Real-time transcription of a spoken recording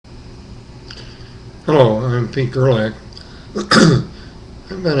Hello, I'm Pete Gerlach.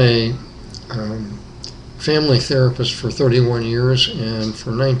 I've been a um, family therapist for 31 years, and for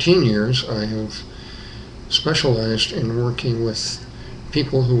 19 years I have specialized in working with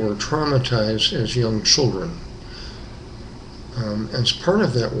people who were traumatized as young children. As part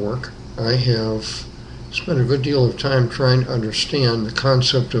of that work, I have spent a good deal of time trying to understand the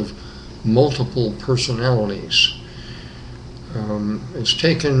concept of multiple personalities. It's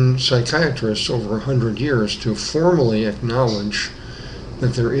taken psychiatrists over 100 years to formally acknowledge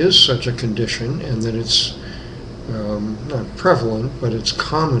that there is such a condition and that it's not prevalent, but it's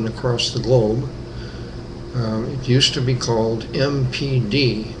common across the globe. It used to be called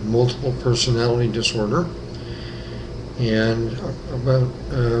MPD, multiple personality disorder, and about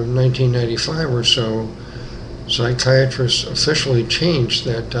 1995 or so, psychiatrists officially changed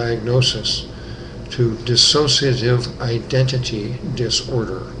that diagnosis to dissociative identity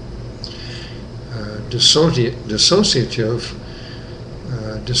disorder. Dissociative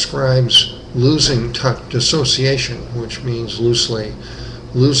describes losing touch, dissociation, which means loosely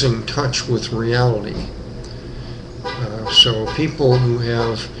losing touch with reality. So people who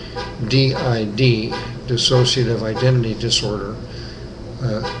have DID, dissociative identity disorder,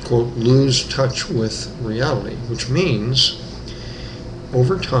 quote, lose touch with reality, which means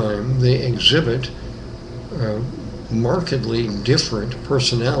over time they exhibit markedly different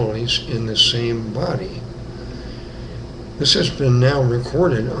personalities in the same body. This has been now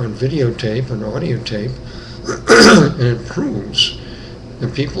recorded on videotape and audio tape, and it proves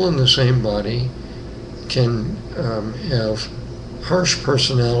that people in the same body can have harsh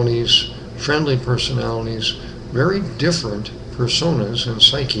personalities, friendly personalities, very different personas and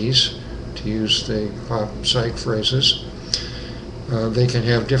psyches, to use the pop psych phrases. They can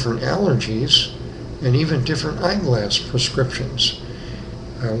have different allergies and even different eyeglass prescriptions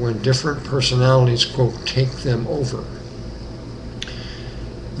when different personalities, quote, take them over.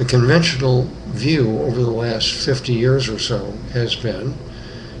 The conventional view over the last 50 years or so has been,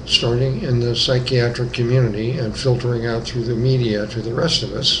 starting in the psychiatric community and filtering out through the media to the rest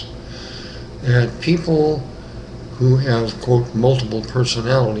of us, that people who have, quote, multiple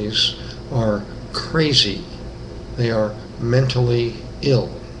personalities are crazy. They are mentally ill.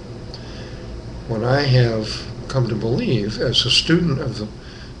 What I have come to believe as a student of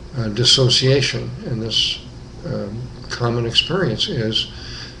the dissociation and this common experience is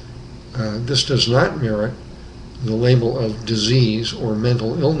this does not merit the label of disease or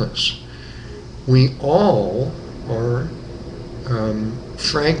mental illness. We all are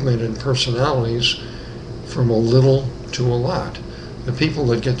fragmented personalities from a little to a lot. The people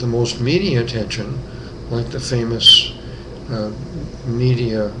that get the most media attention, like the famous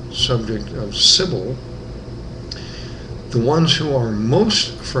media subject of Sybil, the ones who are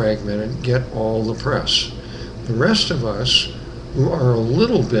most fragmented get all the press. The rest of us who are a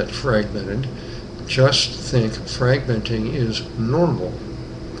little bit fragmented just think fragmenting is normal.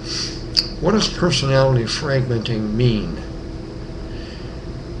 What does personality fragmenting mean?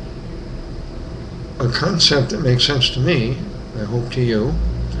 A concept that makes sense to me, I hope to you,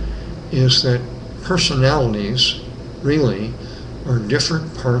 is that personalities really are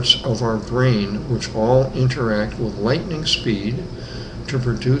different parts of our brain which all interact with lightning speed to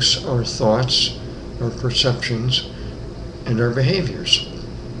produce our thoughts, our perceptions, and our behaviors.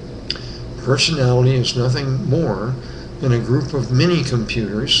 Personality is nothing more than a group of mini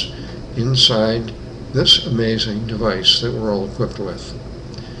computers inside this amazing device that we're all equipped with.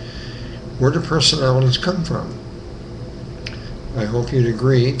 Where do personalities come from? I hope you'd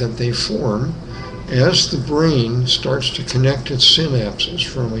agree that they form as the brain starts to connect its synapses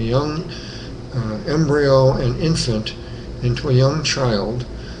from a young embryo and infant into a young child.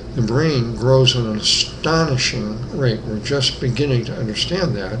 The brain grows at an astonishing rate. We're just beginning to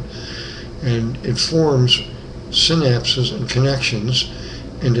understand that. And it forms synapses and connections,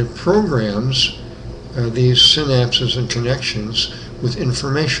 and it programs these synapses and connections with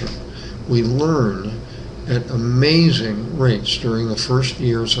information. We learn at amazing rates during the first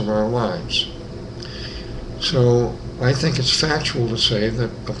years of our lives. So I think it's factual to say that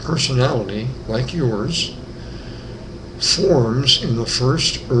a personality like yours forms in the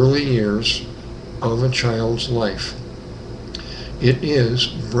first early years of a child's life. It is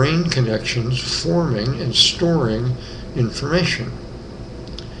brain connections forming and storing information.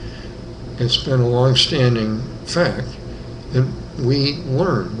 It's been a long-standing fact that we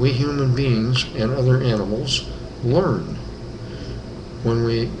learn, we human beings and other animals learn. When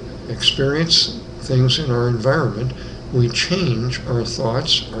we experience things in our environment, we change our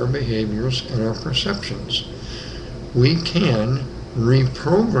thoughts, our behaviors, and our perceptions. We can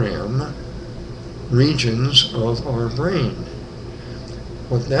reprogram regions of our brain.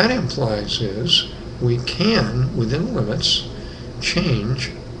 What that implies is we can, within limits,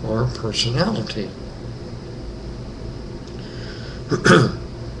 change our personality.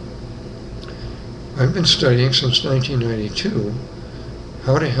 I've been studying since 1992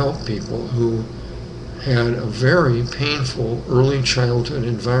 how to help people who had a very painful early childhood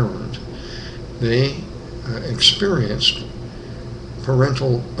environment. They experienced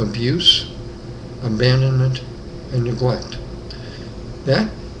parental abuse, abandonment, and neglect. That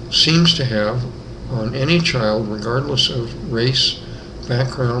seems to have, on any child, regardless of race,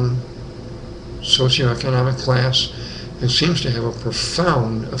 background, socioeconomic class, it seems to have a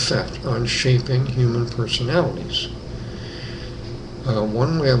profound effect on shaping human personalities.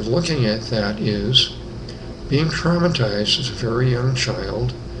 One way of looking at that is being traumatized as a very young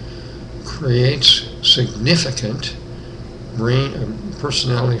child creates significant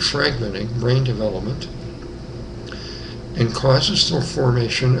personality fragmenting, brain development, and causes the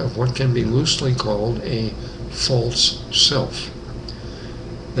formation of what can be loosely called a false self.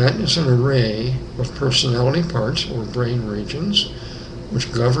 That is an array of personality parts or brain regions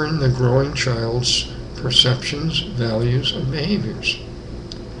which govern the growing child's perceptions, values, and behaviors.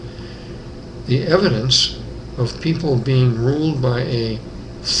 The evidence of people being ruled by a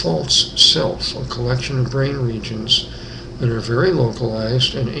false self, a collection of brain regions that are very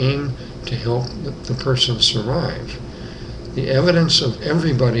localized and aim to help the person survive. The evidence of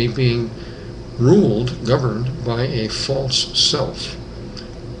everybody being governed by a false self.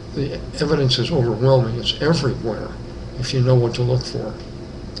 The evidence is overwhelming. It's everywhere if you know what to look for.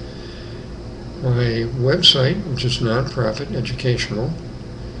 My website, which is nonprofit, educational,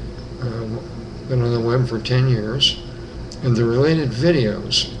 been on the web for 10 years, and the related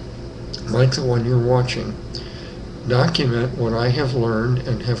videos, like the one you're watching, document what I have learned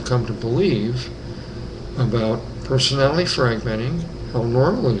and have come to believe about personality fragmenting, how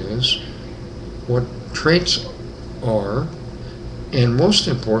normal it is, what traits are, and most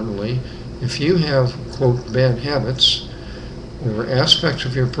importantly, if you have, quote, bad habits or aspects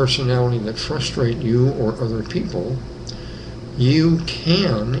of your personality that frustrate you or other people, you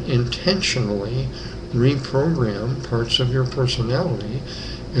can intentionally reprogram parts of your personality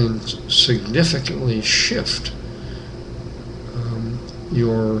and significantly shift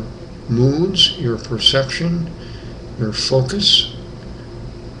your moods, your perception, your focus,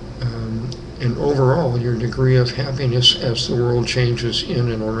 and overall your degree of happiness as the world changes in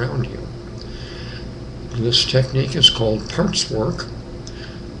and around you. This technique is called parts work.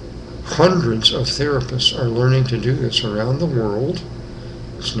 Hundreds of therapists are learning to do this around the world.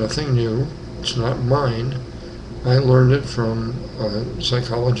 It's nothing new. It's not mine. I learned it from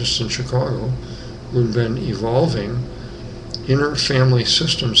psychologists in Chicago who've been evolving inner family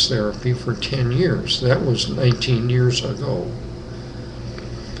systems therapy for 10 years. That was 19 years ago.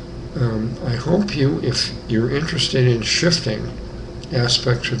 I hope if you're interested in shifting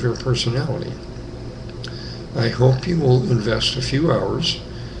aspects of your personality, I hope you will invest a few hours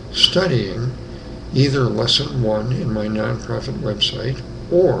studying either lesson 1 in my nonprofit website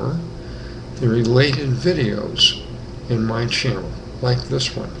or the related videos in my channel, like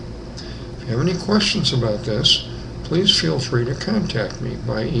this one. If you have any questions about this, please feel free to contact me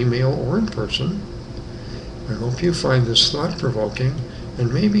by email or in person. I hope you find this thought-provoking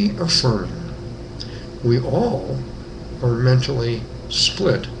and maybe affirming. We all are mentally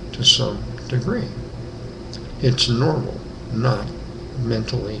split to some degree. It's normal, not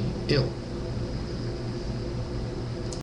mentally ill.